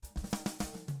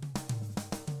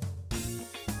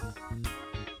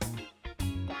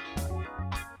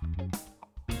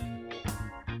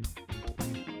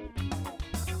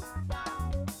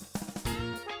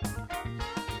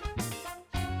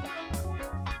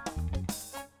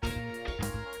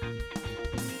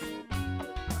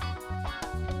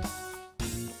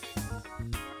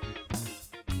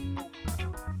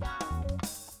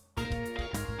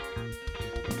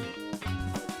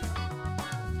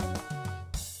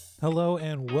Hello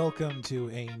and welcome to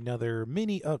another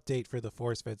mini update for the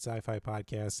Force Fed Sci-Fi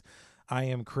Podcast. I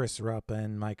am Chris Rupp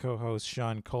and my co-host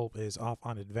Sean Culp is off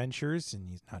on adventures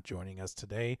and he's not joining us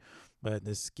today, but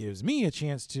this gives me a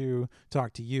chance to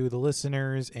talk to you, the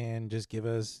listeners, and just give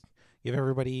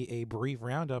everybody a brief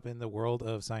roundup in the world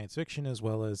of science fiction as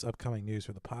well as upcoming news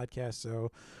for the podcast.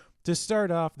 So to start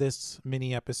off this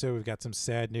mini episode, we've got some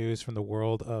sad news from the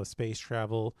world of space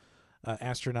travel.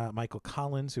 Astronaut Michael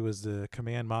Collins, who was the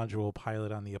command module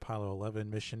pilot on the Apollo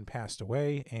 11 mission, passed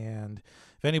away. And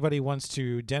if anybody wants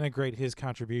to denigrate his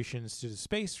contributions to the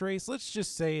space race, let's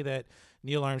just say that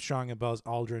Neil Armstrong and Buzz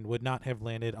Aldrin would not have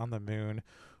landed on the moon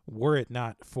were it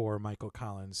not for Michael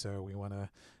Collins. So we want to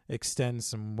extend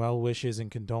some well wishes and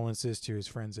condolences to his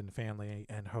friends and family,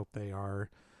 and hope they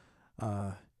are,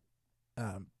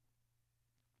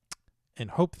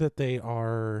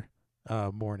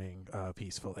 mourning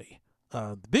peacefully.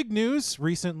 The big news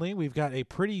recently, we've got a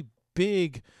pretty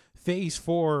big Phase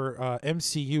 4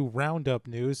 MCU roundup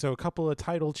news. So a couple of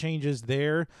title changes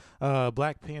there.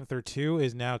 Black Panther 2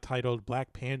 is now titled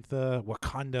Black Panther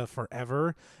Wakanda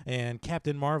Forever. And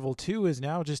Captain Marvel 2 is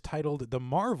now just titled The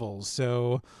Marvels.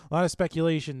 So a lot of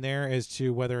speculation there as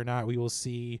to whether or not we will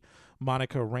see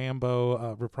Monica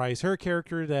Rambeau reprise her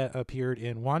character that appeared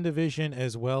in WandaVision,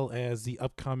 as well as the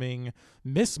upcoming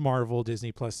Miss Marvel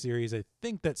Disney Plus series. I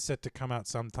think that's set to come out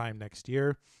sometime next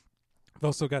year. I've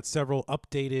also got several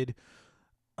updated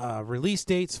release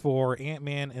dates for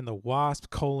Ant-Man and the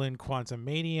Wasp: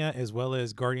 Quantumania, as well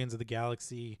as Guardians of the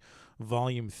Galaxy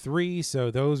Volume 3. So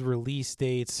those release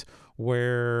dates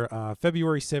were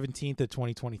February 17th of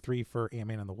 2023 for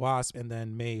Ant-Man and the Wasp, and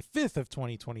then May 5th of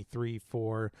 2023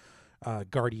 for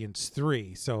Guardians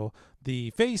 3. So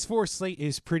the Phase 4 slate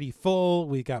is pretty full.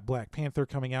 We got Black Panther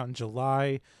coming out in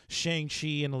July,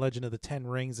 Shang-Chi and the Legend of the Ten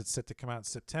Rings, it's set to come out in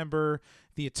September,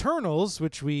 The Eternals,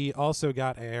 which we also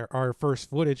got our first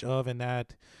footage of, and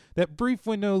that brief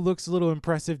window looks a little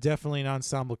impressive. Definitely an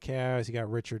ensemble cast. You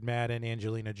got Richard Madden,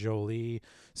 Angelina Jolie,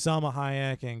 Salma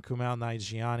Hayek, and Kumail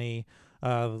Nanjiani.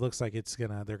 Looks like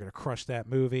they're gonna crush that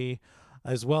movie.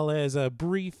 As well as a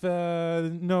brief,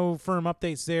 no firm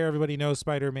updates there. Everybody knows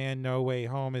Spider-Man No Way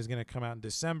Home is going to come out in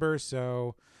December.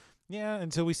 So, yeah,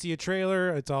 until we see a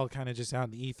trailer, it's all kind of just out in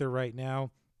the ether right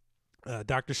now.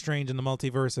 Doctor Strange in the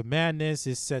Multiverse of Madness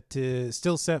is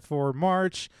still set for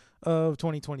March of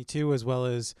 2022, as well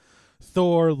as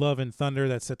Thor: Love and Thunder,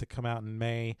 that's set to come out in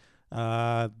May.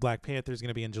 Black Panther is going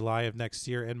to be in July of next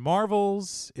year, and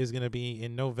Marvels is going to be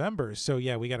in November. So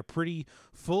yeah, we got a pretty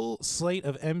full slate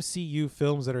of MCU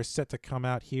films that are set to come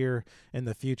out here in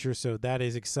the future. So that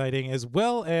is exciting, as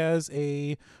well as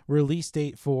a release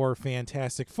date for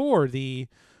Fantastic Four, the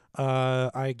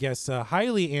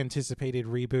highly anticipated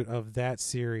reboot of that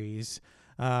series.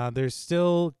 There's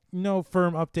still no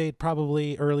firm update,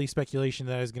 probably early speculation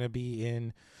that is going to be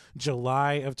in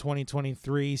July of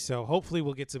 2023. So hopefully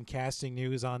we'll get some casting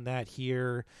news on that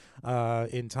here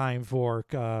in time for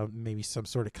maybe some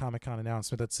sort of Comic-Con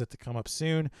announcement that's set to come up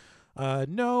soon.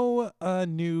 No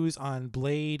news on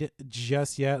Blade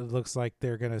just yet. It looks like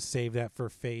they're going to save that for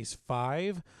Phase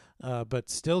 5, but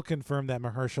still confirmed that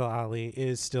Mahershala Ali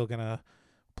is still going to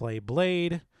play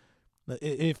Blade.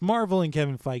 If Marvel and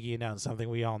Kevin Feige announce something,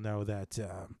 we all know that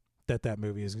that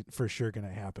movie is for sure going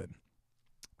to happen.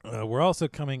 We're also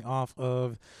coming off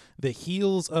of the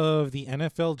heels of the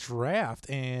NFL draft,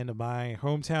 and my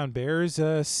hometown Bears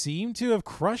seem to have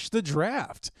crushed the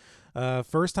draft.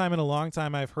 First time in a long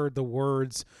time I've heard the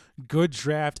words good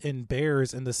draft and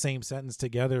Bears in the same sentence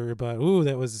together, but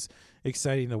that was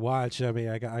exciting to watch. I mean,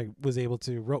 I was able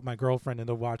to rope my girlfriend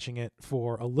into watching it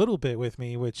for a little bit with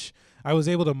me, which I was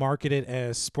able to market it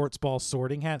as sports ball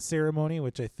sorting hat ceremony,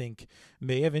 which I think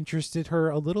may have interested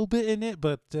her a little bit in it,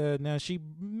 but now she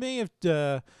may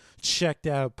have checked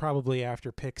out probably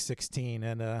after pick 16.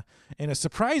 And in a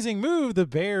surprising move, the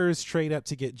Bears trade up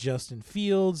to get Justin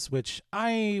Fields, which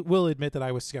I will admit that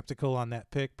I was skeptical on that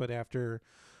pick, but after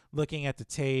looking at the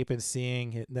tape and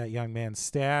seeing that young man's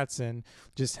stats and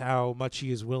just how much he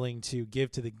is willing to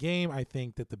give to the game, I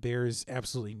think that the Bears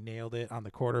absolutely nailed it on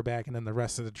the quarterback, and then the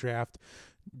rest of the draft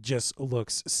just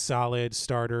looks solid.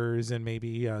 Starters and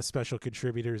maybe special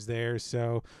contributors there.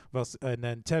 So, and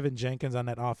then Tevin Jenkins on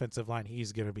that offensive line,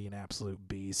 he's going to be an absolute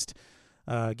beast.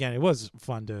 Again, it was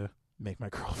fun to make my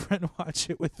girlfriend watch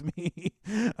it with me.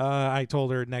 I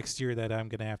told her next year that I'm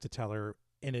going to have to tell her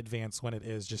in advance when it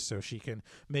is, just so she can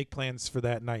make plans for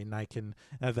that night and I can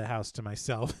have the house to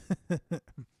myself.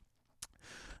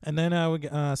 And then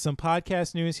some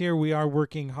podcast news here. We are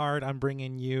working hard on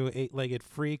bringing you Eight-Legged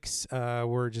Freaks.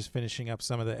 We're just finishing up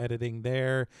some of the editing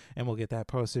there, and we'll get that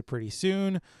posted pretty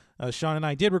soon. Sean and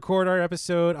I did record our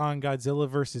episode on Godzilla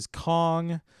vs.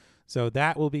 Kong, so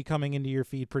that will be coming into your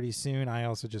feed pretty soon. I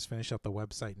also just finished up the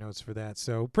website notes for that,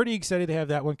 so pretty excited to have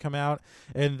that one come out.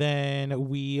 And then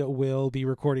we will be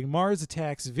recording Mars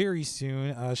Attacks very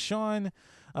soon. Sean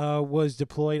was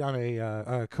deployed on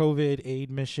a COVID aid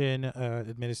mission,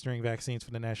 administering vaccines for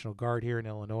the National Guard here in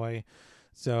Illinois.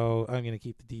 So I'm going to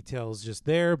keep the details just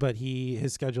there, but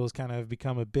his schedule has kind of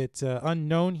become a bit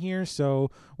unknown here.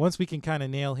 So once we can kind of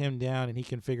nail him down and he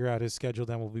can figure out his schedule,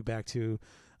 then we'll be back to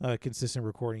a consistent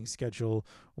recording schedule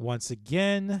once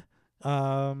again.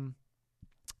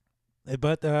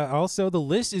 But also the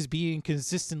list is being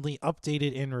consistently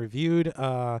updated and reviewed.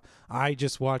 I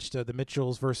just watched The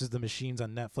Mitchells versus the Machines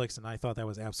on Netflix, and I thought that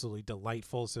was absolutely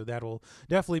delightful. So that will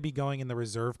definitely be going in the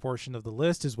reserve portion of the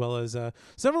list, as well as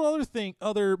several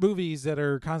other movies that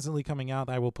are constantly coming out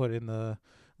that I will put in the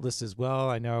list as well.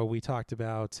 I know we talked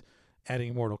about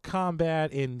adding Mortal Kombat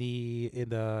in the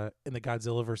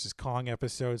Godzilla versus Kong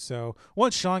episode. So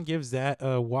once Sean gives that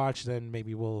a watch, then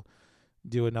maybe we'll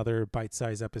do another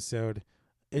bite-sized episode.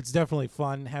 It's definitely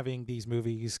fun having these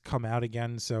movies come out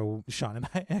again, so Sean and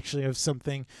I actually have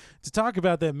something to talk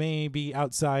about that may be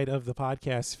outside of the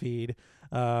podcast feed.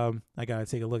 I gotta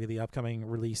take a look at the upcoming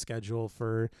release schedule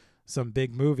for some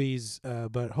big movies,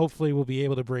 but hopefully we'll be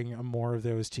able to bring more of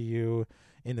those to you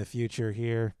in the future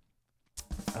here.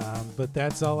 But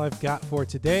that's all I've got for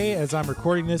today. As I'm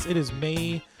recording this, it is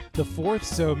May the 4th,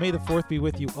 so May the 4th be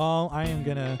with you all. I am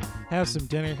going to have some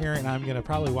dinner here, and I'm going to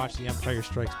probably watch The Empire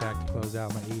Strikes Back to close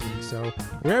out my evening. So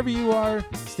wherever you are,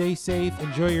 stay safe,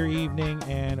 enjoy your evening,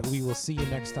 and we will see you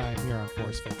next time here on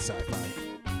Force Fed Sci-Fi.